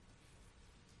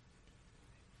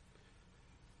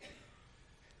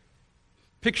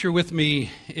Picture with me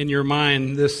in your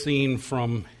mind this scene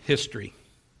from history.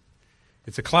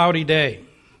 It's a cloudy day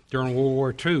during World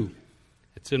War II.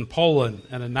 It's in Poland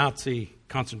at a Nazi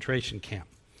concentration camp.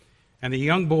 And the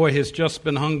young boy has just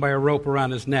been hung by a rope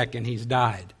around his neck and he's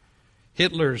died.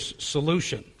 Hitler's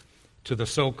solution to the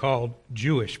so-called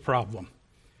Jewish problem.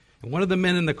 And one of the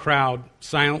men in the crowd,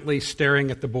 silently staring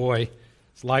at the boy's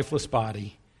lifeless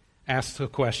body, asks the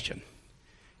question,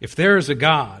 if there is a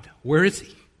God, where is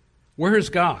he? Where is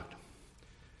God?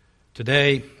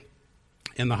 Today,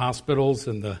 in the hospitals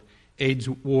and the AIDS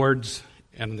wards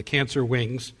and the cancer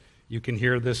wings, you can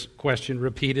hear this question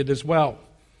repeated as well.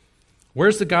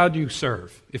 Where's the God you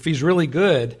serve? If he's really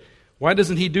good, why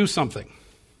doesn't he do something?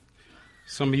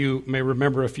 Some of you may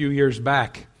remember a few years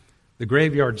back the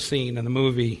graveyard scene in the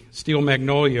movie Steel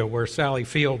Magnolia, where Sally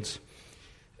Fields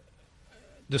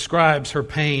describes her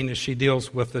pain as she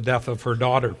deals with the death of her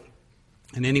daughter.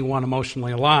 And anyone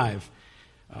emotionally alive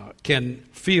can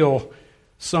feel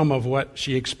some of what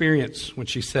she experienced when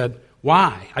she said,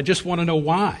 why? I just want to know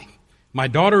why. My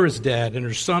daughter is dead and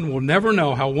her son will never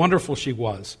know how wonderful she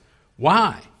was.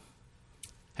 Why?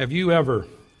 Have you ever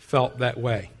felt that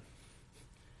way?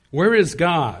 Where is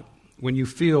God when you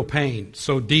feel pain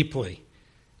so deeply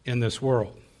in this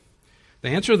world? The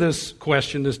answer to this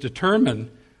question is determined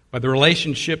by the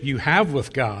relationship you have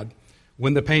with God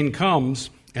when the pain comes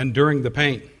and during the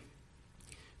pain.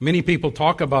 Many people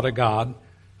talk about a God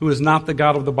who is not the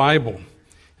God of the Bible,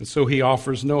 and so he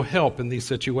offers no help in these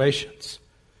situations.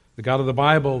 The God of the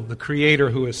Bible, the Creator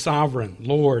who is sovereign,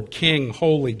 Lord, King,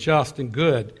 holy, just, and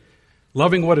good,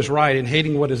 loving what is right and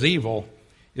hating what is evil,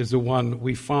 is the one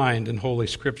we find in Holy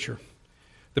Scripture.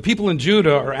 The people in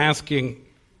Judah are asking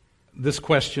this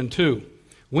question too.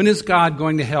 When is God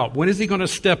going to help? When is he going to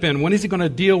step in? When is he going to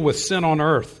deal with sin on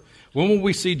earth? When will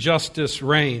we see justice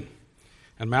reign?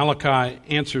 And Malachi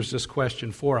answers this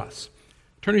question for us.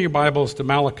 Turn in your Bibles to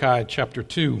Malachi chapter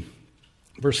 2,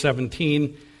 verse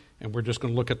 17, and we're just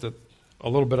going to look at a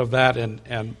little bit of that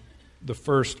and the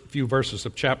first few verses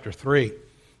of chapter 3.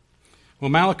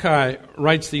 Well, Malachi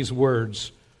writes these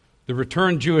words, the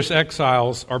returned Jewish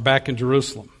exiles are back in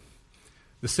Jerusalem.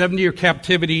 The 70-year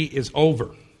captivity is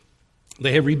over.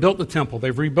 They have rebuilt the temple.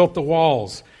 They've rebuilt the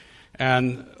walls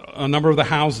and a number of the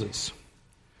houses.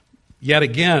 Yet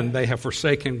again, they have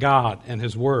forsaken God and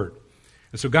his word.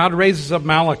 And so God raises up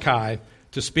Malachi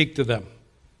to speak to them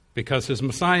because his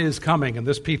Messiah is coming and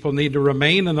this people need to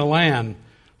remain in the land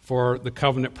for the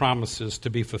covenant promises to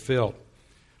be fulfilled.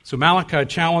 So Malachi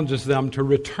challenges them to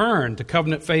return to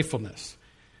covenant faithfulness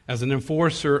as an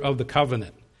enforcer of the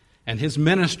covenant. And his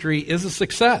ministry is a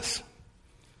success.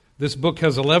 This book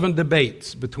has 11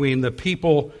 debates between the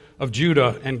people of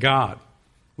Judah and God.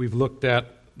 We've looked at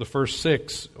the first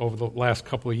 6 over the last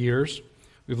couple of years.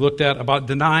 We've looked at about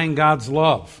denying God's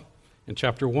love in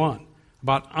chapter 1,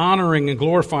 about honoring and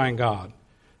glorifying God,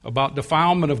 about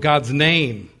defilement of God's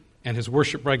name and his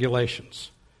worship regulations,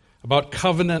 about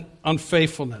covenant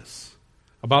unfaithfulness,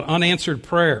 about unanswered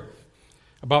prayer,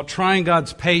 about trying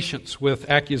God's patience with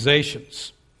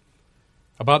accusations,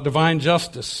 about divine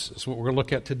justice is what we're going to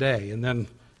look at today. And then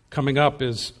coming up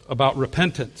is about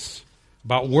repentance,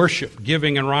 about worship,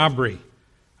 giving, and robbery,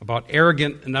 about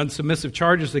arrogant and unsubmissive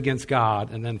charges against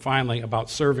God, and then finally about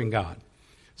serving God.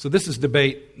 So this is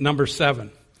debate number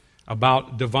 7,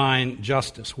 about divine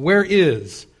justice. Where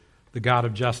is the God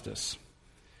of justice?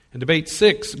 In debate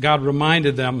 6, God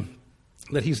reminded them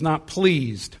that he's not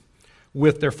pleased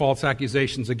with their false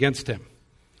accusations against him.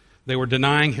 They were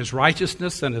denying his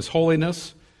righteousness and his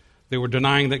holiness. They were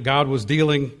denying that God was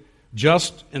dealing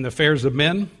just in the affairs of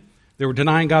men. They were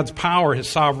denying God's power, his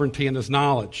sovereignty, and his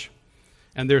knowledge.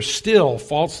 And they're still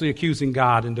falsely accusing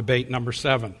God in debate number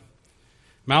 7.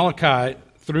 Malachi,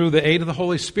 through the aid of the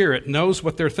Holy Spirit, knows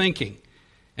what they're thinking.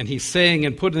 And he's saying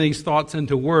and putting these thoughts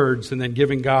into words and then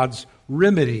giving God's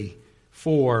remedy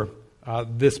for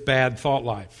this bad thought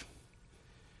life.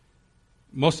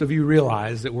 Most of you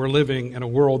realize that we're living in a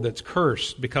world that's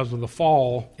cursed because of the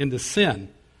fall into sin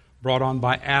brought on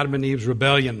by Adam and Eve's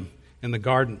rebellion in the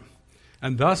garden.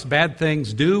 And thus, bad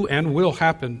things do and will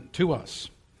happen to us.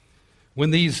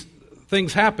 When these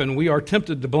things happen, we are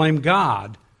tempted to blame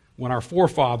God when our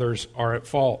forefathers are at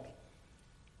fault,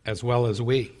 as well as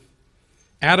we.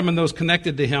 Adam and those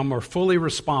connected to him are fully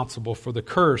responsible for the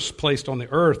curse placed on the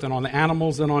earth and on the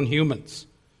animals and on humans.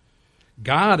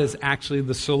 God is actually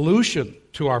the solution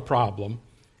to our problem,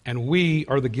 and we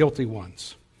are the guilty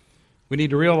ones. We need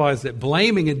to realize that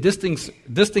blaming and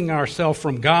distancing ourselves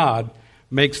from God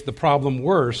makes the problem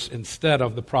worse instead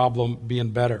of the problem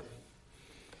being better.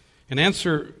 In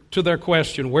answer to their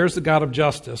question, where's the God of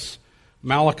justice?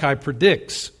 Malachi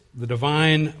predicts the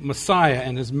divine Messiah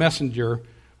and his messenger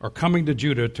are coming to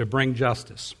Judah to bring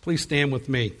justice. Please stand with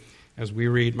me as we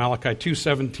read Malachi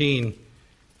 2:17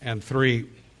 and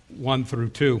 3:1 through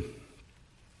 2.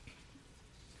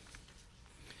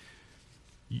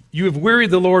 You have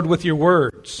wearied the Lord with your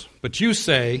words, but you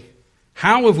say,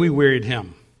 how have we wearied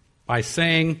him? By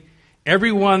saying,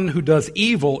 everyone who does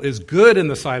evil is good in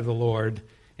the sight of the Lord,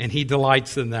 and he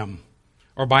delights in them.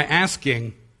 Or by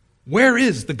asking, where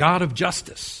is the God of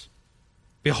justice?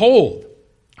 Behold,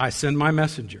 I send my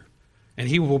messenger, and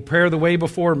he will prepare the way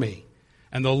before me.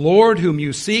 And the Lord whom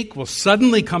you seek will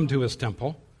suddenly come to his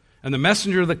temple, and the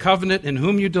messenger of the covenant in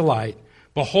whom you delight.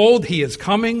 Behold, he is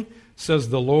coming, says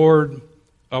the Lord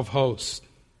of hosts.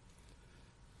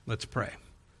 Let's pray.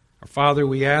 Our Father,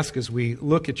 we ask as we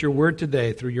look at your word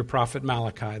today through your prophet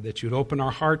Malachi that you'd open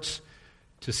our hearts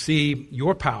to see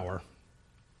your power,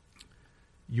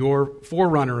 your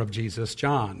forerunner of Jesus,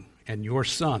 John, and your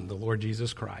Son, the Lord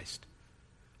Jesus Christ.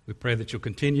 We pray that you'll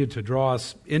continue to draw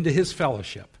us into his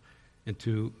fellowship,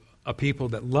 into a people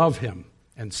that love him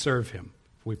and serve him.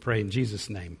 We pray in Jesus'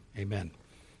 name, amen.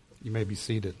 You may be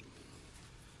seated.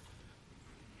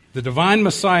 The divine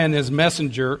Messiah and his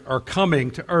messenger are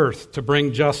coming to earth to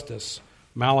bring justice,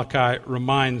 Malachi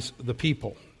reminds the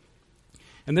people.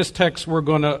 In this text, we're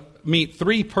going to meet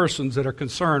three persons that are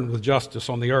concerned with justice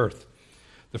on the earth.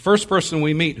 The first person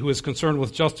we meet who is concerned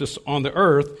with justice on the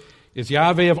earth is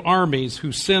Yahweh of armies,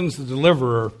 who sends the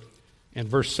deliverer in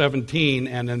verse 17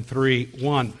 and in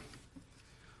 3:1.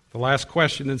 The last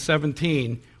question in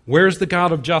 17, where's the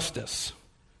God of justice?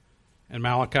 And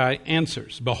Malachi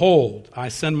answers, behold, I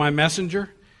send my messenger,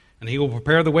 and he will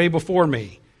prepare the way before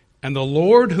me. And the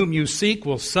Lord whom you seek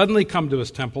will suddenly come to his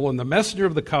temple, and the messenger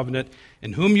of the covenant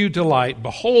in whom you delight,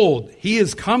 behold, he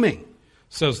is coming,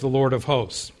 says the Lord of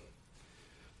hosts.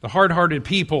 The hard-hearted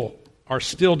people are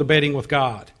still debating with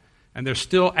God, and they're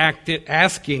still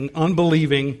asking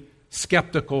unbelieving,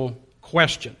 skeptical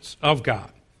questions of God.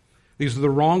 These are the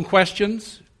wrong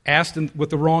questions, asked with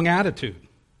the wrong attitude.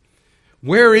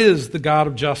 Where is the God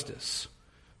of justice?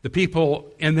 The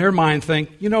people in their mind think,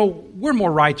 we're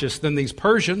more righteous than these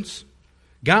Persians.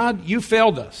 God, you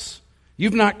failed us.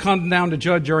 You've not come down to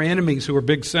judge our enemies who are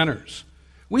big sinners.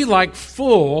 We like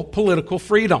full political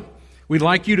freedom. We'd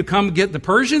like you to come get the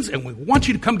Persians, and we want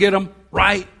you to come get them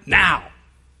right now.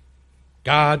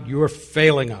 God, you're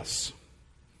failing us.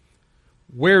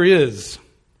 Where is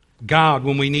God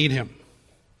when we need him?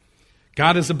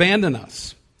 God has abandoned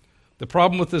us. The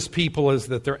problem with this people is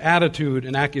that their attitude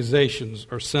and accusations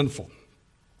are sinful.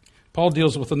 Paul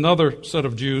deals with another set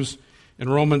of Jews in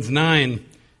Romans 9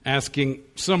 asking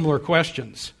similar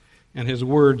questions, and his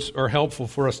words are helpful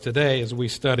for us today as we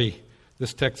study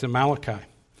this text in Malachi.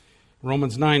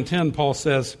 Romans 9:10, Paul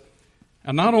says,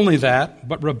 and not only that,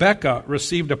 but Rebekah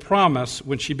received a promise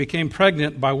when she became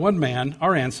pregnant by one man,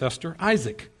 our ancestor,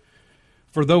 Isaac.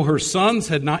 For though her sons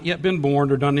had not yet been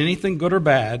born or done anything good or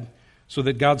bad, so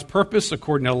that God's purpose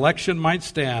according to election might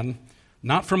stand,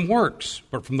 not from works,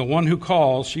 but from the one who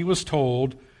calls, she was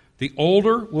told, the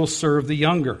older will serve the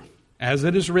younger. As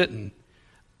it is written,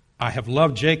 I have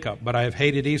loved Jacob, but I have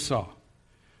hated Esau.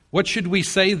 What should we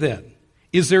say then?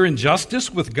 Is there injustice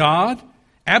with God?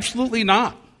 Absolutely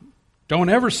not. Don't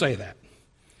ever say that.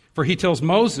 For he tells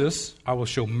Moses, I will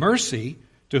show mercy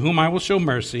to whom I will show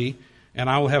mercy, and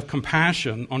I will have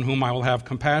compassion on whom I will have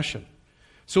compassion.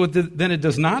 So then it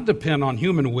does not depend on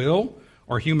human will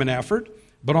or human effort,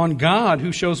 but on God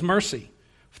who shows mercy.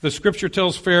 For the scripture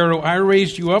tells Pharaoh, I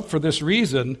raised you up for this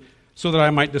reason, so that I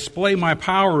might display my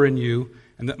power in you,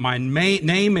 and that my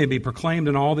name may be proclaimed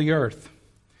in all the earth.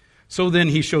 So then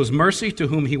he shows mercy to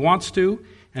whom he wants to,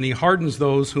 and he hardens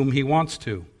those whom he wants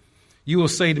to. You will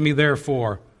say to me,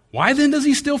 therefore, why then does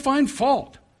he still find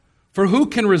fault? For who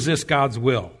can resist God's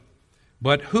will?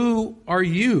 But who are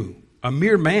you, a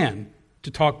mere man,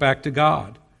 to talk back to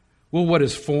God? Will what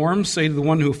is formed say to the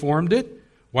one who formed it,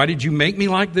 why did you make me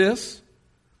like this?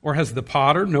 Or has the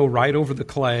potter no right over the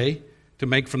clay to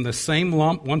make from the same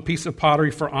lump one piece of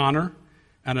pottery for honor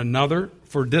and another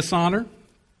for dishonor?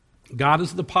 God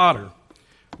is the potter.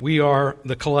 We are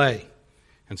the clay.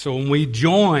 And so when we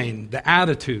join the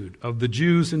attitude of the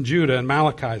Jews in Judah in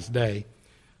Malachi's day,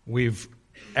 we've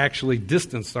actually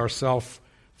distanced ourselves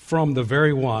from the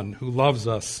very one who loves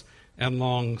us and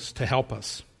longs to help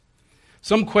us.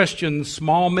 Some questions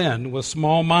small men with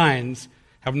small minds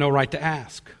have no right to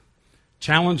ask.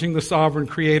 Challenging the sovereign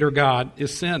creator God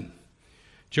is sin.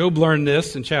 Job learned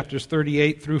this in chapters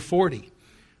 38 through 40,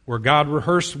 where God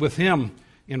rehearsed with him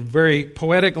in very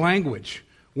poetic language.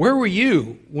 Where were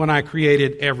you when I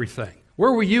created everything?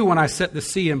 Where were you when I set the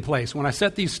sea in place, when I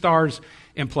set these stars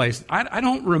in place? I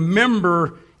don't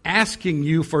remember asking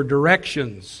you for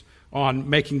directions on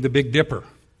making the Big Dipper.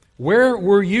 Where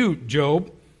were you,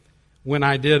 Job, when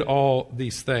I did all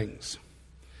these things?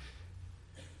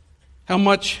 How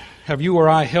much have you or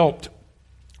I helped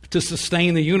to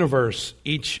sustain the universe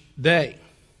each day?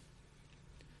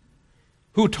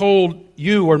 Who told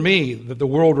you or me that the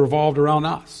world revolved around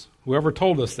us? Whoever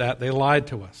told us that, they lied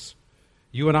to us.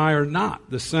 You and I are not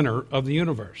the center of the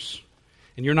universe.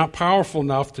 And you're not powerful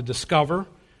enough to discover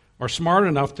or smart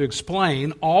enough to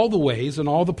explain all the ways and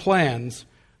all the plans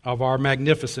of our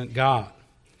magnificent God.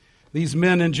 These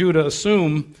men in Judah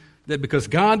assume that because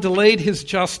God delayed his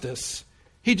justice,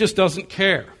 he just doesn't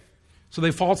care. So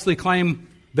they falsely claim,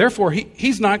 therefore,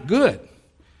 he's not good.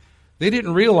 They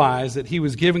didn't realize that he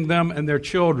was giving them and their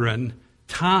children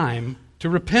time to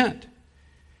repent.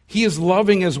 He is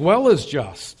loving as well as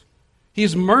just. He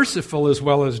is merciful as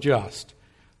well as just.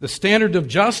 The standard of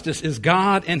justice is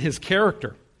God and his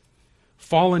character.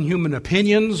 Fallen human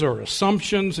opinions or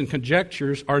assumptions and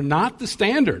conjectures are not the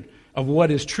standard of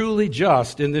what is truly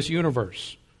just in this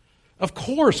universe. Of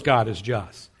course God is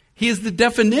just. He is the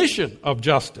definition of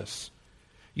justice.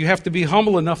 You have to be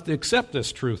humble enough to accept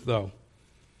this truth, though.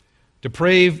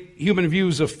 Depraved human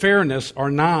views of fairness are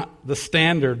not the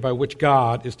standard by which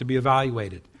God is to be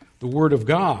evaluated. The Word of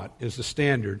God is the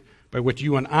standard by which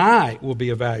you and I will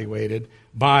be evaluated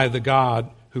by the God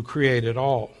who created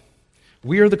all.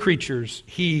 We are the creatures.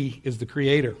 He is the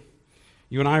Creator.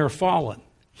 You and I are fallen.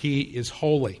 He is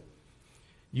holy.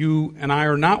 You and I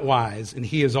are not wise, and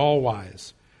He is all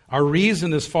wise. Our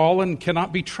reason is fallen,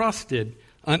 cannot be trusted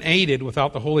unaided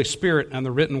without the Holy Spirit and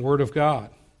the written Word of God.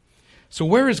 So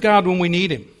where is God when we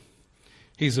need Him?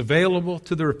 He's available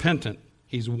to the repentant.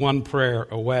 He's one prayer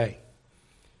away.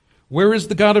 Where is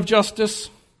the God of justice?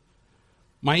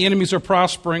 My enemies are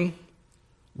prospering.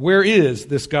 Where is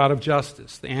this God of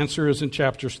justice? The answer is in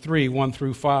chapters 3, 1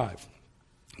 through 5.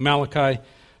 Malachi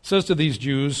says to these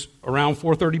Jews around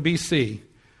 430 BC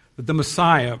that the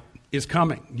Messiah is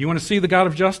coming. You want to see the God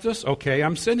of justice? Okay,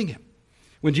 I'm sending him.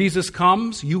 When Jesus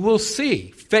comes, you will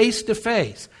see face to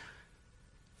face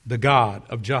the God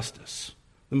of justice.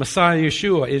 The Messiah,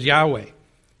 Yeshua, is Yahweh,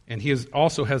 and he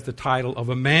also has the title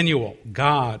of Emmanuel,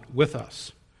 God with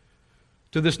us.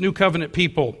 To this new covenant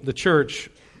people, the church,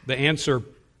 the answer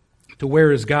to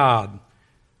where is God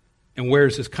and where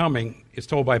is his coming is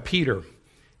told by Peter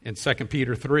in 2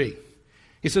 Peter 3.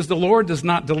 He says, the Lord does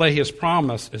not delay his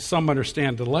promise, as some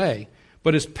understand delay,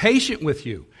 but is patient with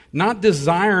you, not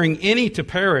desiring any to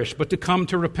perish, but to come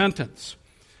to repentance.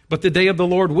 But the day of the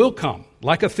Lord will come,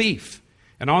 like a thief.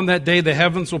 And on that day the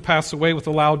heavens will pass away with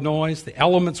a loud noise, the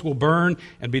elements will burn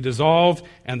and be dissolved,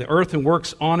 and the earth and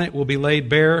works on it will be laid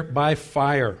bare by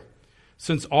fire.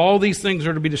 Since all these things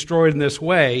are to be destroyed in this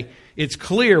way, it's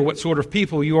clear what sort of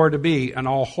people you are to be in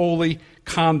all holy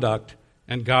conduct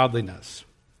and godliness.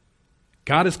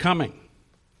 God is coming,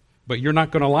 but you're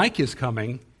not going to like his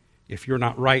coming if you're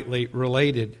not rightly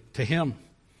related to him.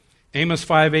 Amos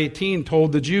 5:18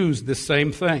 told the Jews this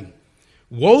same thing.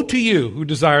 Woe to you who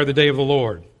desire the day of the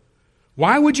Lord.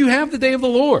 Why would you have the day of the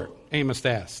Lord? Amos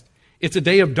asked. It's a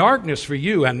day of darkness for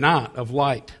you and not of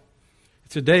light.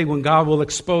 It's a day when God will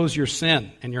expose your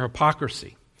sin and your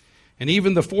hypocrisy. And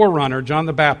even the forerunner, John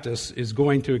the Baptist, is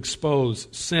going to expose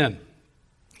sin.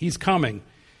 He's coming,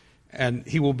 and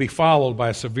he will be followed by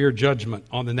a severe judgment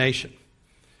on the nation.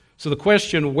 So the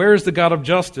question, where is the God of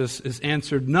justice, is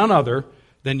answered none other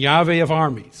than Yahweh of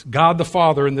armies, God the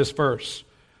Father in this verse.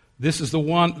 This is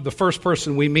the first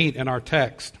person we meet in our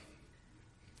text.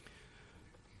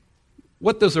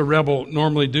 What does a rebel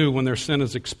normally do when their sin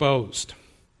is exposed?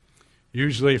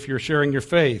 Usually, if you're sharing your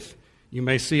faith, you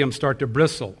may see them start to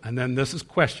bristle, and then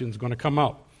question's going to come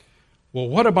up. Well,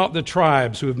 what about the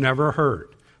tribes who have never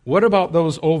heard? What about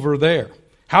those over there?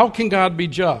 How can God be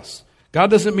just?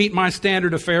 God doesn't meet my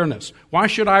standard of fairness. Why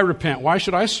should I repent? Why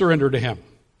should I surrender to him?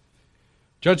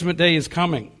 Judgment day is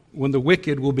coming when the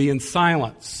wicked will be in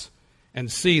silence and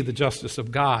see the justice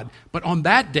of God. But on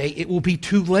that day, it will be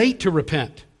too late to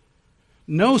repent.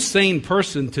 No sane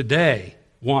person today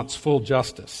wants full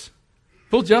justice.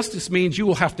 Full justice means you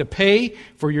will have to pay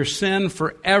for your sin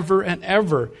forever and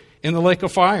ever in the lake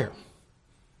of fire.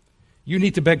 You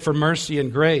need to beg for mercy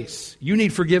and grace. You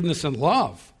need forgiveness and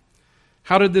love.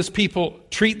 How did this people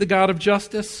treat the God of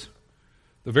justice?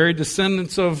 The very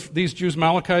descendants of these Jews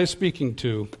Malachi is speaking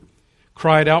to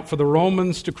cried out for the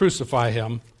Romans to crucify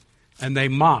him, and they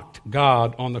mocked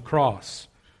God on the cross.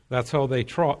 That's how they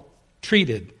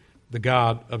treated the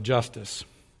God of justice.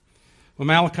 When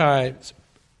Malachi's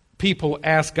people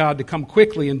asked God to come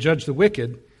quickly and judge the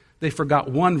wicked, they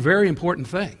forgot one very important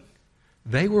thing.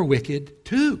 They were wicked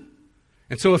too.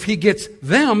 And so if he gets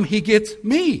them, he gets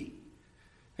me.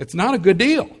 It's not a good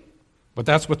deal, but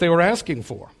that's what they were asking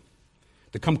for,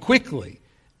 to come quickly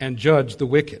and judge the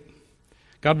wicked.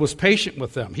 God was patient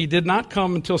with them. He did not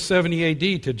come until 70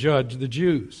 A.D. to judge the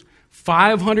Jews,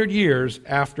 500 years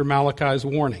after Malachi's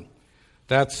warning.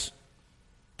 That's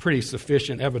pretty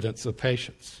sufficient evidence of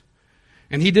patience.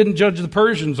 And he didn't judge the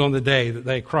Persians on the day that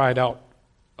they cried out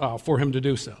for him to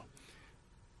do so.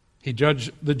 He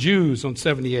judged the Jews on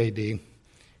 70 A.D.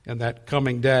 and that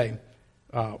coming day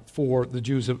for the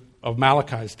Jews of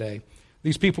Malachi's day.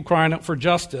 These people crying out for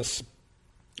justice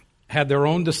had their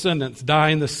own descendants die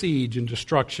in the siege and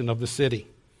destruction of the city.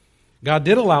 God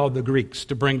did allow the Greeks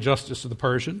to bring justice to the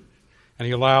Persian, and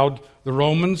he allowed the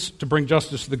Romans to bring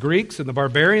justice to the Greeks and the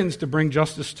barbarians to bring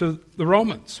justice to the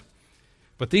Romans.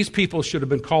 But these people should have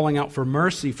been calling out for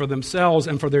mercy for themselves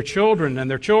and for their children and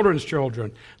their children's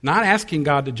children, not asking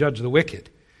God to judge the wicked,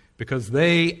 because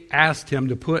they asked him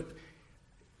to put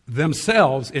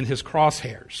themselves in his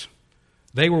crosshairs.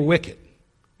 They were wicked.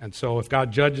 And so if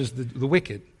God judges the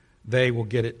wicked, they will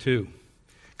get it too.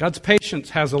 God's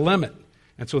patience has a limit.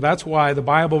 And so that's why the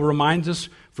Bible reminds us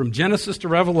from Genesis to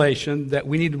Revelation that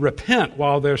we need to repent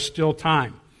while there's still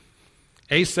time.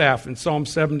 Asaph in Psalm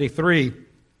 73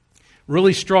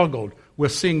 really struggled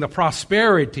with seeing the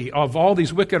prosperity of all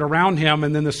these wicked around him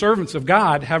and then the servants of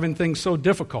God having things so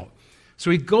difficult. So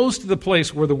he goes to the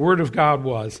place where the Word of God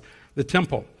was, the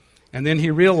temple. And then he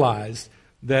realized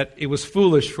that it was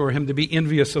foolish for him to be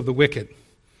envious of the wicked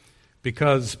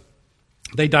because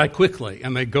they die quickly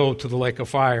and they go to the lake of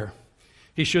fire.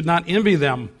 He should not envy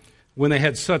them when they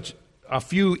had such a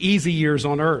few easy years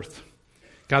on earth.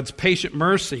 God's patient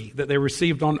mercy that they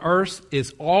received on earth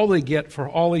is all they get for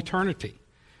all eternity.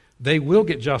 They will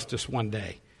get justice one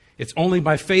day. It's only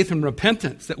by faith and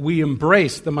repentance that we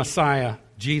embrace the Messiah,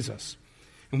 Jesus.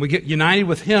 And we get united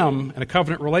with him in a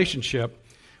covenant relationship.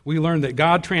 We learn that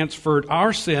God transferred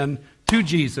our sin to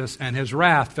Jesus and his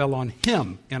wrath fell on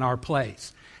him in our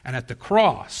place. And at the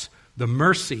cross, the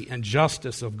mercy and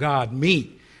justice of God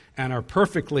meet and are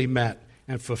perfectly met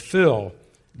and fulfill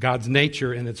God's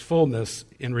nature in its fullness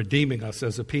in redeeming us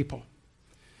as a people.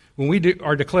 When we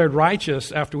are declared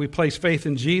righteous after we place faith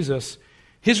in Jesus,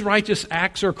 his righteous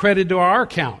acts are credited to our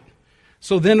account.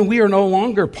 So then we are no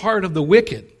longer part of the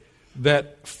wicked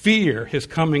that fear his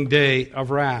coming day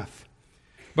of wrath.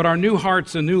 But our new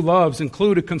hearts and new loves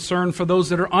include a concern for those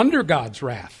that are under God's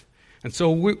wrath. And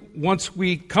so once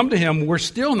we come to him, we're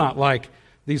still not like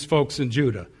these folks in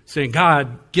Judah, saying,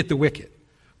 God, get the wicked.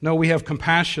 No, we have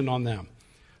compassion on them.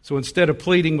 So instead of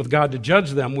pleading with God to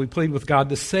judge them, we plead with God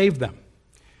to save them.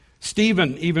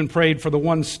 Stephen even prayed for the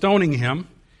one stoning him,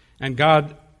 and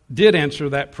God did answer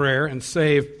that prayer and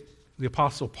save the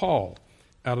Apostle Paul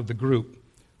out of the group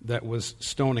that was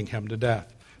stoning him to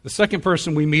death. The second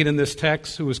person we meet in this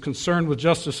text who is concerned with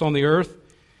justice on the earth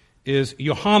is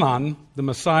Yohanan, the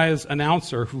Messiah's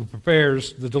announcer who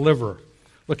prepares the deliverer.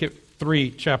 Look at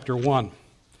chapter 1.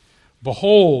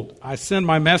 Behold, I send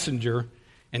my messenger,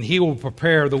 and he will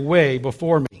prepare the way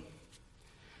before me.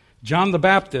 John the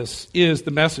Baptist is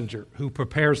the messenger who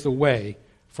prepares the way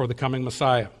for the coming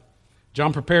Messiah.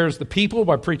 John prepares the people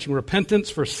by preaching repentance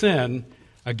for sin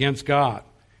against God.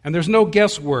 And there's no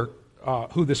guesswork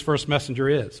who this first messenger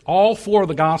is. All four of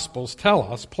the Gospels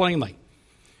tell us plainly.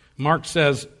 Mark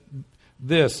says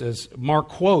this, as Mark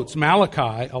quotes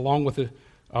Malachi along with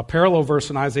a parallel verse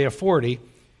in Isaiah 40,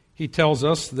 he tells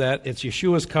us that it's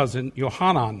Yeshua's cousin,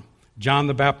 Yohanan, John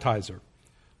the Baptizer.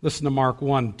 Listen to Mark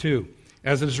 1:2.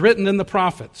 As it is written in the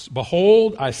prophets,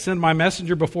 behold, I send my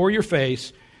messenger before your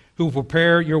face, who will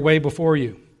prepare your way before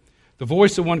you. The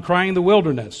voice of one crying in the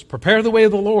wilderness, prepare the way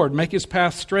of the Lord, make his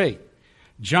path straight.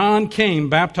 John came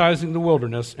baptizing in the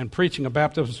wilderness and preaching a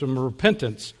baptism of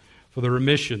repentance for the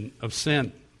remission of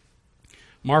sin.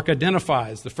 Mark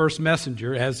identifies the first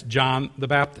messenger as John the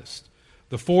Baptist,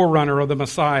 the forerunner of the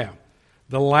Messiah,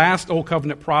 the last Old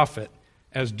Covenant prophet,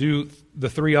 as do the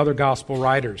three other gospel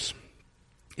writers.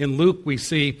 In Luke, we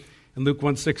see in Luke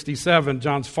 1:67,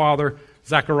 John's father,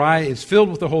 Zechariah, is filled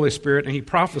with the Holy Spirit, and he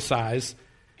prophesies,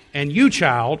 and you,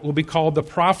 child, will be called the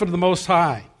prophet of the Most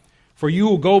High, for you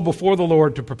will go before the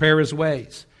Lord to prepare his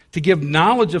ways, to give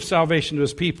knowledge of salvation to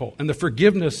his people and the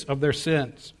forgiveness of their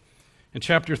sins. In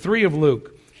chapter 3 of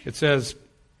Luke, it says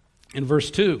in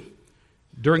verse 2,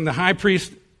 during the high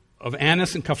priest of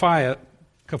Annas and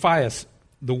Caiaphas,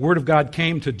 the word of God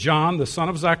came to John, the son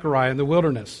of Zechariah, in the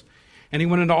wilderness. And he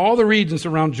went into all the regions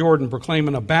around Jordan,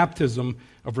 proclaiming a baptism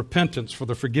of repentance for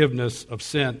the forgiveness of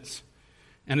sins.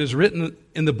 and is written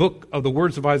in the book of the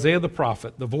words of Isaiah the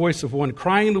prophet, the voice of one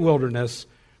crying in the wilderness,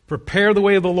 prepare the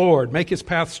way of the Lord, make his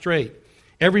path straight.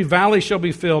 Every valley shall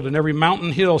be filled, and every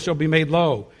mountain hill shall be made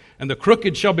low, and the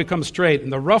crooked shall become straight,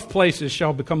 and the rough places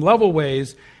shall become level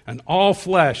ways, and all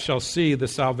flesh shall see the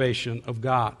salvation of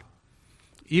God.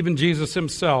 Even Jesus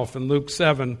himself in Luke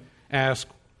 7 asked,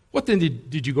 what then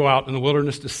did you go out in the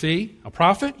wilderness to see? A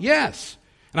prophet? Yes.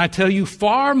 And I tell you,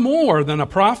 far more than a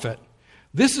prophet.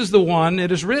 This is the one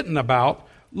it is written about.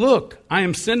 Look, I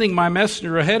am sending my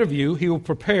messenger ahead of you. He will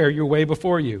prepare your way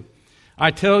before you.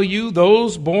 I tell you,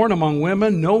 those born among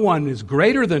women, no one is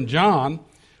greater than John,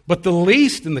 but the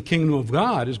least in the kingdom of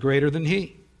God is greater than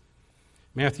he.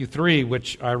 Matthew 3,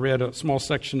 which I read a small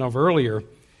section of earlier,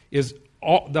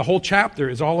 the whole chapter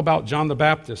is all about John the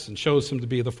Baptist and shows him to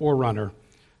be the forerunner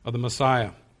of the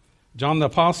Messiah. John the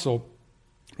Apostle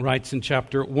writes in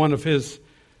chapter 1 of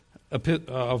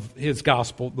his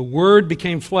gospel, the Word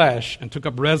became flesh and took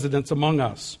up residence among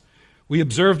us. We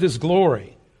observed his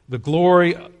glory, the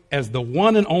glory as the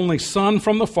one and only Son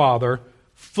from the Father,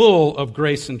 full of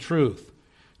grace and truth.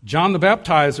 John the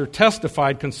Baptizer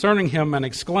testified concerning him and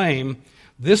exclaimed,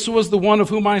 this was the one of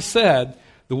whom I said,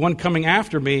 the one coming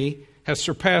after me has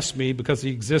surpassed me because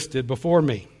he existed before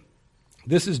me.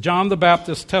 This is John the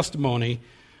Baptist's testimony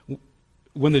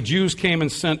when the Jews came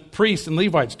and sent priests and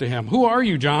Levites to him. Who are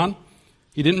you, John?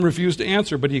 He didn't refuse to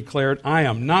answer, but he declared, I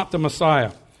am not the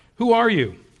Messiah. Who are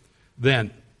you?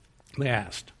 Then they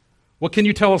asked, what can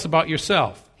you tell us about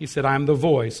yourself? He said, I am the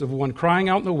voice of one crying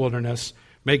out in the wilderness,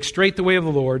 make straight the way of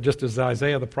the Lord, just as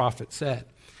Isaiah the prophet said.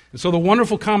 And so the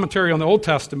wonderful commentary on the Old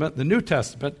Testament, the New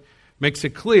Testament, makes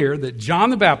it clear that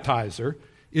John the Baptizer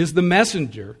is the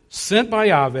messenger sent by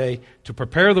Yahweh to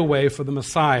prepare the way for the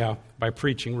Messiah by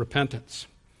preaching repentance.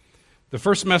 The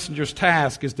first messenger's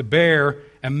task is to bear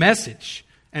a message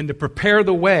and to prepare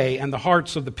the way and the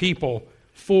hearts of the people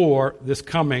for this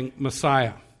coming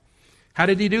Messiah. How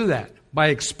did he do that? By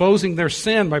exposing their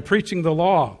sin, by preaching the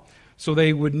law, so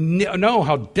they would know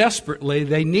how desperately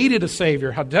they needed a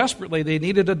Savior, how desperately they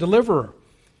needed a deliverer.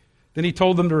 Then he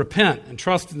told them to repent and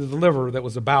trust in the deliverer that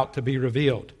was about to be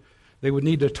revealed. They would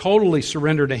need to totally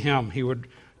surrender to him. He would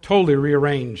totally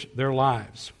rearrange their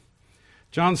lives.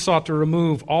 John sought to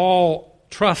remove all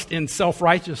trust in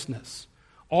self-righteousness,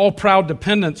 all proud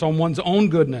dependence on one's own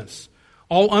goodness,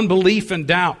 all unbelief and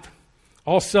doubt,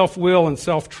 all self-will and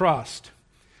self-trust.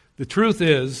 The truth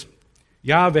is,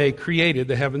 Yahweh created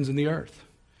the heavens and the earth.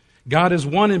 God is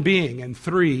one in being and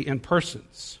three in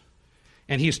persons.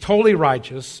 And he's totally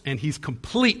righteous, and he's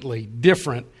completely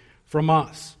different from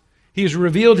us. He's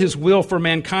revealed his will for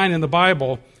mankind in the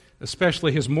Bible,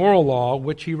 especially his moral law,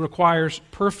 which he requires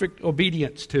perfect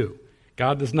obedience to.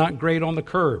 God does not grade on the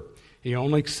curve. He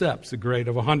only accepts the grade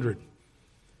of 100.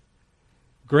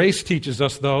 Grace teaches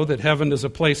us, though, that heaven is a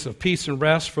place of peace and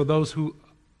rest for those who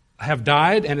have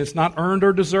died, and it's not earned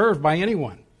or deserved by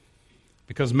anyone.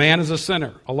 Because man is a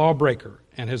sinner, a lawbreaker,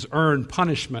 and has earned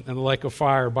punishment in the lake of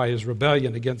fire by his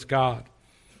rebellion against God.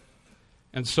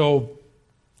 And so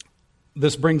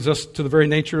this brings us to the very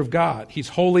nature of God. He's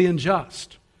holy and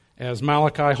just, as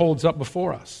Malachi holds up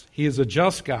before us. He is a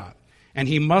just God, and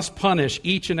he must punish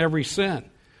each and every sin.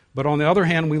 But on the other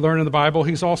hand, we learn in the Bible,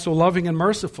 he's also loving and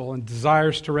merciful and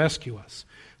desires to rescue us.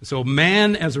 So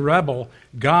man as a rebel,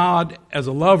 God as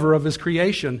a lover of his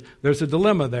creation, there's a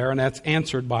dilemma there, and that's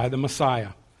answered by the Messiah.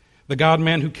 The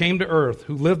God-man who came to earth,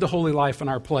 who lived a holy life in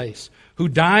our place, who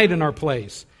died in our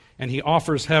place, and he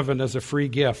offers heaven as a free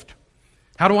gift.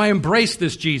 How do I embrace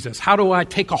this Jesus? How do I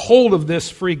take a hold of this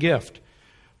free gift?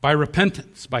 By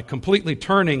repentance, by completely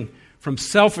turning from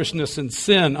selfishness and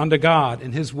sin unto God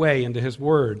and his way and to his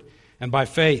word, and by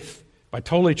faith, by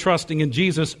totally trusting in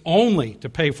Jesus only to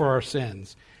pay for our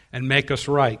sins and make us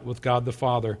right with God the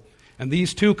Father. And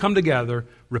these two come together,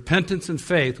 repentance and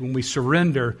faith, when we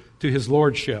surrender to his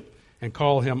lordship and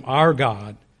call him our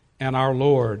God and our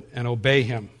Lord and obey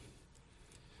him.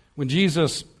 When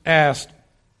Jesus asked,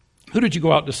 who did you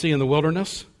go out to see in the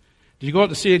wilderness? Did you go out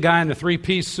to see a guy in a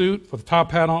three-piece suit with a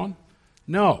top hat on?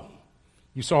 No.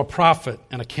 You saw a prophet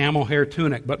in a camel hair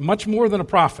tunic, but much more than a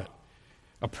prophet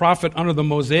under the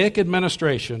Mosaic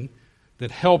administration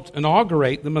that helped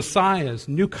inaugurate the Messiah's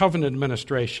new covenant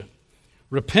administration.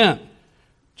 Repent,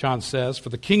 John says, for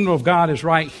the kingdom of God is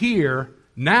right here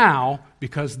now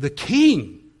because the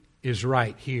king is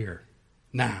right here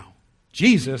now.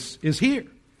 Jesus is here.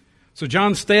 So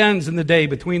John stands in the day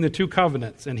between the two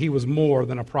covenants, and he was more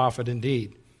than a prophet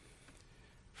indeed.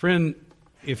 Friend,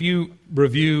 if you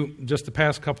review just the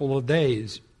past couple of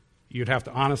days, you'd have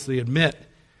to honestly admit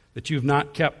that you've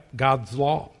not kept God's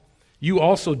law. You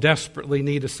also desperately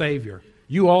need a Savior.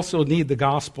 you also need the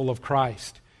gospel of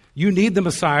Christ. You need the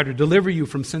Messiah to deliver you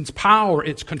from sin's power,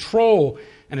 its control,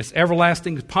 and its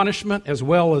everlasting punishment, as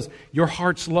well as your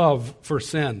heart's love for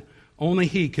sin. Only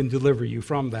He can deliver you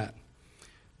from that.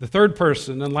 The third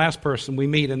person and last person we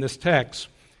meet in this text,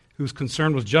 who's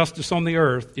concerned with justice on the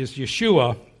earth, is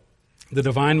Yeshua, the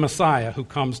divine Messiah who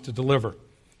comes to deliver.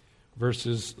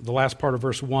 The last part of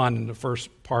verse 1 and the first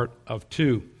part of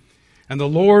 2. And the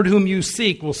Lord whom you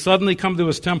seek will suddenly come to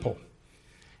His temple,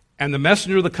 and the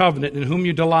messenger of the covenant in whom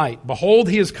you delight. Behold,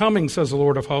 He is coming, says the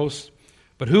Lord of hosts.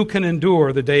 But who can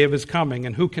endure the day of His coming,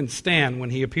 and who can stand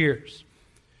when He appears?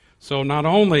 So not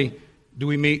only do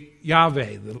we meet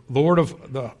Yahweh, the Lord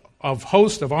of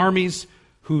hosts, of armies,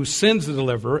 who sends the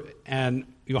deliverer, and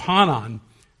Yohanan,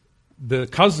 the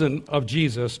cousin of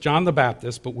Jesus, John the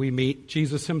Baptist, but we meet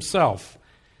Jesus Himself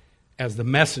as the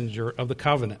messenger of the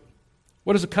covenant.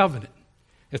 What is a covenant?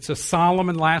 It's a solemn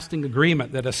and lasting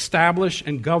agreement that establishes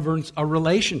and governs a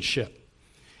relationship.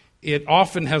 It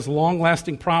often has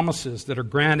long-lasting promises that are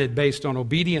granted based on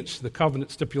obedience to the covenant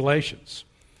stipulations.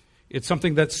 It's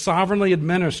something that's sovereignly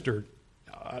administered,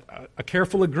 a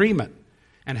careful agreement,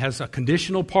 and has a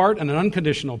conditional part and an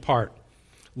unconditional part.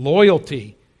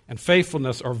 Loyalty and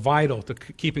faithfulness are vital to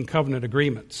keeping covenant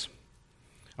agreements.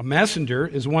 A messenger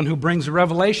is one who brings a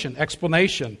revelation,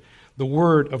 explanation, the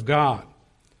Word of God.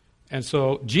 And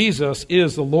so Jesus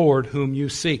is the Lord whom you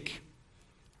seek.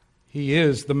 He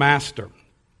is the Master.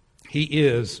 He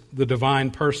is the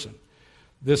divine person.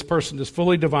 This person is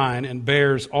fully divine and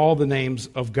bears all the names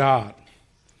of God.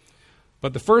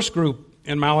 But the first group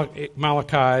in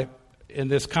Malachi, in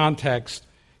this context,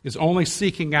 is only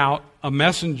seeking out a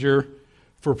messenger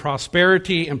for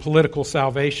prosperity and political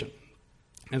salvation.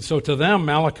 And so to them,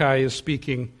 Malachi is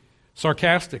speaking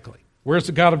sarcastically. Where's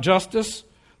the God of justice?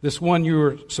 This one you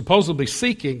are supposedly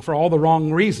seeking for all the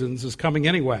wrong reasons is coming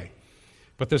anyway.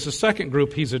 But there's a second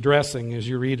group he's addressing as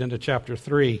you read into chapter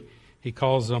 3. He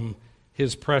calls them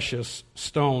His precious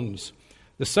stones.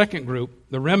 The second group,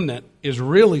 the remnant, is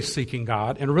really seeking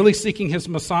God and really seeking His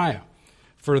Messiah.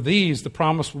 For these, the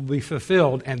promise will be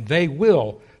fulfilled, and they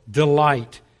will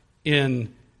delight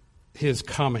in His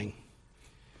coming.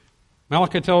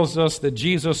 Malachi tells us that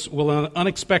Jesus will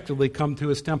unexpectedly come to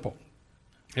His temple.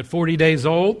 At 40 days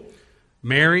old,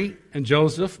 Mary and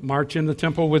Joseph march in the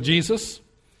temple with Jesus,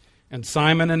 and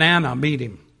Simon and Anna meet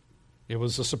Him. It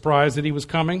was a surprise that He was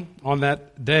coming on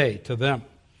that day to them.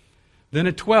 Then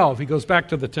at 12, He goes back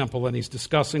to the temple and He's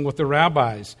discussing with the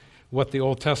rabbis what the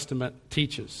Old Testament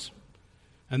teaches.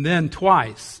 And then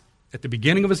twice, at the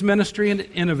beginning of His ministry and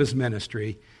at the end of His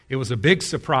ministry, it was a big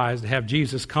surprise to have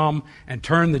Jesus come and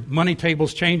turn the money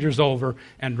tables changers over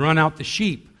and run out the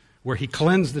sheep, where He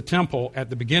cleansed the temple at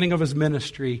the beginning of His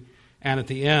ministry and at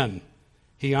the end.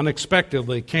 He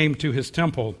unexpectedly came to His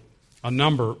temple a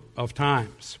number of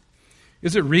times.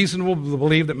 Is it reasonable to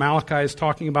believe that Malachi is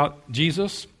talking about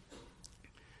Jesus?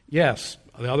 Yes,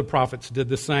 the other prophets did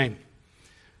the same.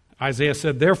 Isaiah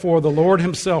said, "Therefore the Lord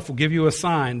Himself will give you a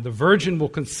sign. The virgin will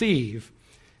conceive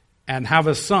and have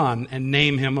a son and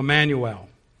name him Emmanuel."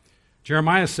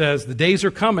 Jeremiah says, "The days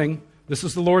are coming," this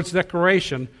is the Lord's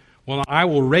declaration, "when I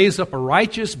will raise up a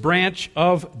righteous branch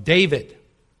of David,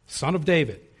 son of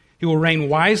David. He will reign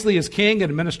wisely as king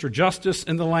and administer justice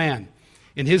in the land.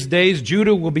 In His days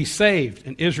Judah will be saved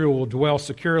and Israel will dwell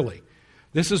securely.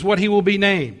 This is what He will be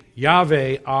named,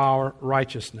 Yahweh our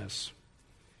righteousness."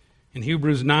 In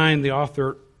Hebrews 9, the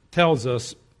author tells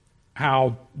us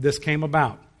how this came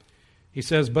about. He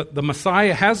says, "But the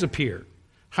Messiah has appeared,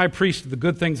 high priest of the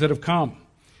good things that have come,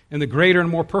 in the greater and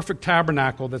more perfect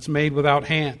tabernacle that's made without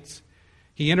hands.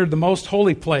 He entered the most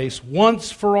holy place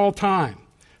once for all time,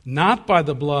 not by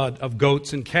the blood of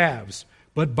goats and calves,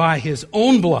 but by His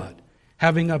own blood,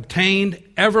 having obtained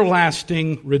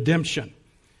everlasting redemption.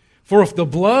 For if the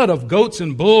blood of goats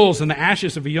and bulls and the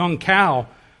ashes of a young cow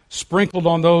sprinkled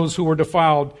on those who were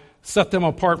defiled set them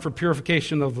apart for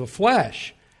purification of the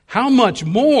flesh, how much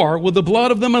more will the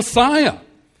blood of the Messiah,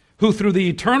 who through the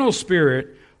eternal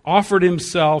Spirit offered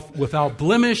Himself without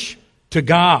blemish to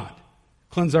God,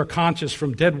 cleanse our conscience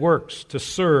from dead works to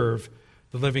serve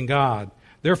the living God?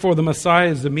 Therefore the Messiah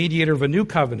is the mediator of a new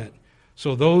covenant,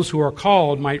 so those who are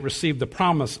called might receive the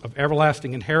promise of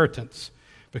everlasting inheritance,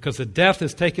 because the death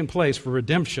has taken place for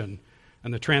redemption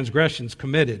and the transgressions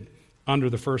committed under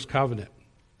the first covenant."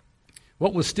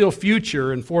 What was still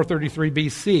future in 433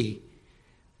 BC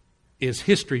is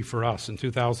history for us in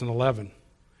 2011.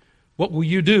 What will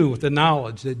you do with the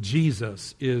knowledge that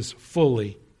Jesus is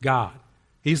fully God?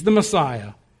 He's the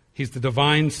Messiah, He's the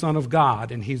divine Son of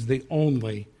God, and He's the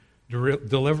only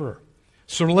deliverer.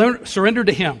 Surrender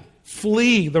to Him.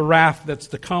 Flee the wrath that's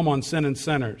to come on sin and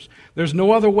sinners. There's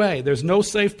no other way. There's no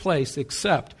safe place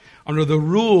except under the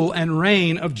rule and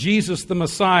reign of Jesus the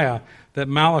Messiah that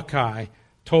Malachi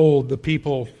told the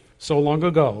people so long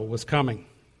ago was coming.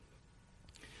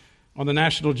 On the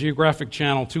National Geographic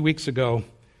Channel 2 weeks ago,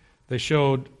 they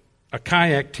showed a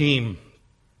kayak team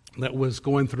that was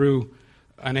going through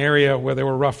an area where there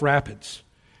were rough rapids.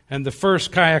 And the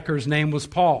first kayaker's name was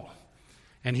Paul.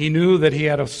 And he knew that he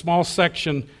had a small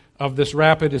section of this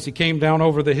rapid as he came down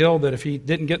over the hill, that if he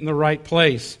didn't get in the right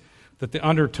place, that the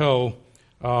undertow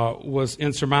was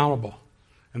insurmountable.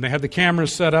 And they had the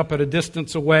cameras set up at a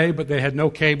distance away, but they had no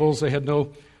cables, they had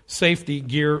no safety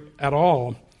gear at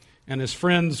all. And his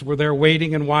friends were there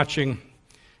waiting and watching,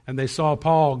 and they saw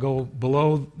Paul go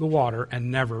below the water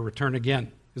and never return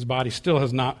again. His body still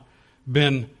has not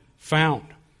been found.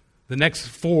 The next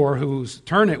four, whose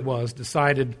turn it was,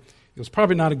 decided it was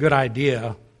probably not a good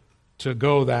idea to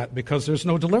go that because there's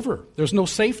no deliverer. There's no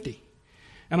safety.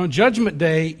 And on Judgment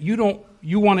Day,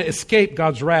 you want to escape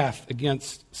God's wrath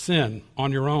against sin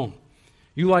on your own.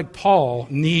 You, like Paul,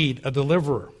 need a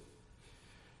deliverer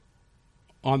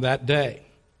on that day.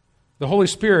 The Holy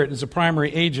Spirit is a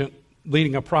primary agent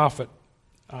leading a prophet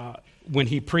when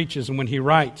he preaches and when he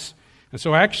writes. And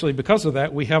so actually, because of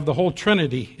that, we have the whole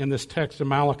Trinity in this text of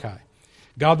Malachi.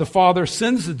 God the Father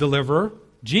sends the deliverer,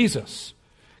 Jesus.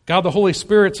 God the Holy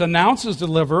Spirit announces the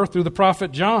deliverer through the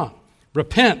prophet John.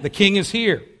 Repent, the King is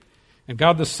here. And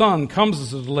God the Son comes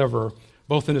as a deliverer,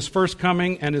 both in his first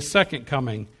coming and his second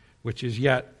coming, which is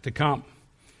yet to come.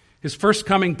 His first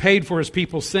coming paid for his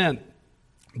people's sin,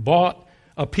 bought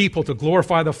a people to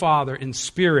glorify the Father in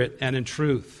spirit and in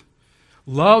truth.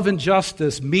 Love and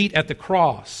justice meet at the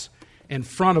cross in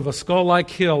front of a skull-like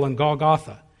hill in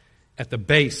Golgotha at the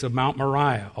base of Mount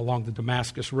Moriah along the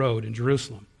Damascus Road in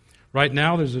Jerusalem. Right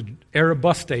now, there's an Arab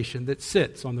bus station that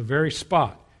sits on the very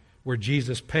spot where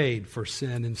Jesus paid for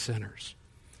sin and sinners.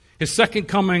 His second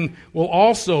coming will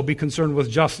also be concerned with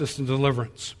justice and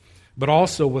deliverance, but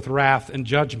also with wrath and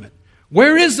judgment.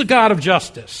 Where is the God of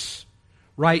justice?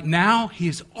 Right now, he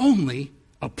is only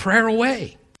a prayer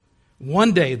away.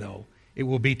 One day, though, it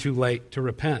will be too late to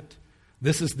repent.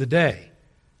 This is the day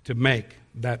to make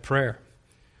that prayer.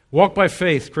 Walk by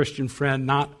faith, Christian friend,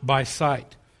 not by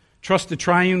sight. Trust the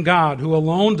triune God who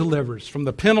alone delivers from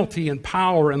the penalty and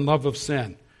power and love of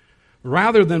sin.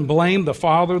 Rather than blame the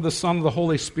Father, the Son, and the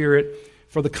Holy Spirit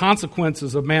for the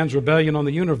consequences of man's rebellion on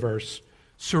the universe,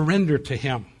 surrender to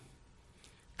him.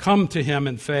 Come to him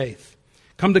in faith.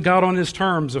 Come to God on his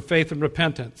terms of faith and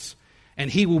repentance, and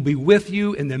he will be with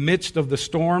you in the midst of the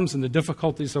storms and the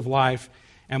difficulties of life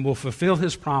and will fulfill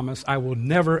his promise, I will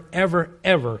never, ever,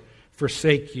 ever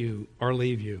forsake you or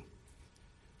leave you.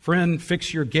 Friend,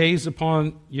 fix your gaze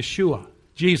upon Yeshua,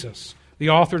 Jesus, the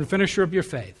author and finisher of your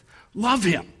faith. Love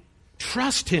him,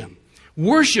 trust him,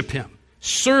 worship him,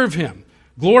 serve him,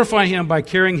 glorify him by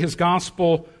carrying his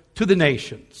gospel to the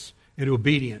nations in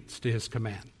obedience to his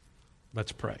command.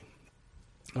 Let's pray.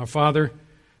 Our Father,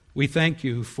 we thank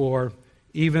you for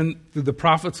even through the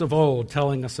prophets of old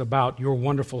telling us about your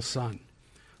wonderful Son.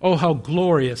 Oh, how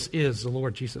glorious is the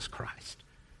Lord Jesus Christ,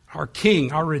 our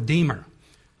King, our Redeemer,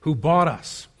 who bought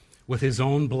us with his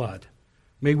own blood.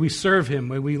 May we serve him,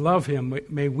 may we love him,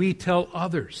 may we tell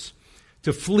others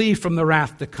to flee from the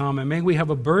wrath to come, and may we have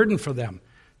a burden for them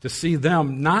to see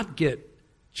them not get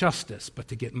justice, but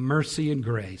to get mercy and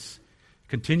grace.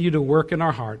 Continue to work in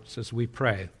our hearts as we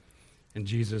pray. In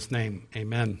Jesus' name,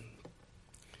 amen.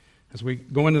 As we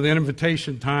go into the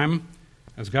invitation time,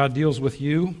 as God deals with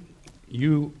you,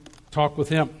 you talk with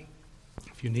him.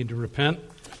 If you need to repent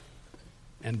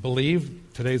and believe,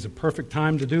 today's a perfect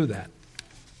time to do that,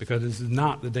 because this is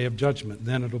not the day of judgment.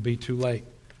 Then it'll be too late.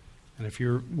 And if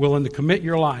you're willing to commit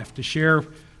your life to share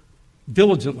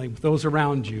diligently with those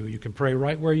around you, you can pray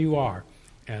right where you are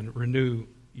and renew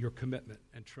your commitment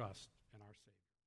and trust.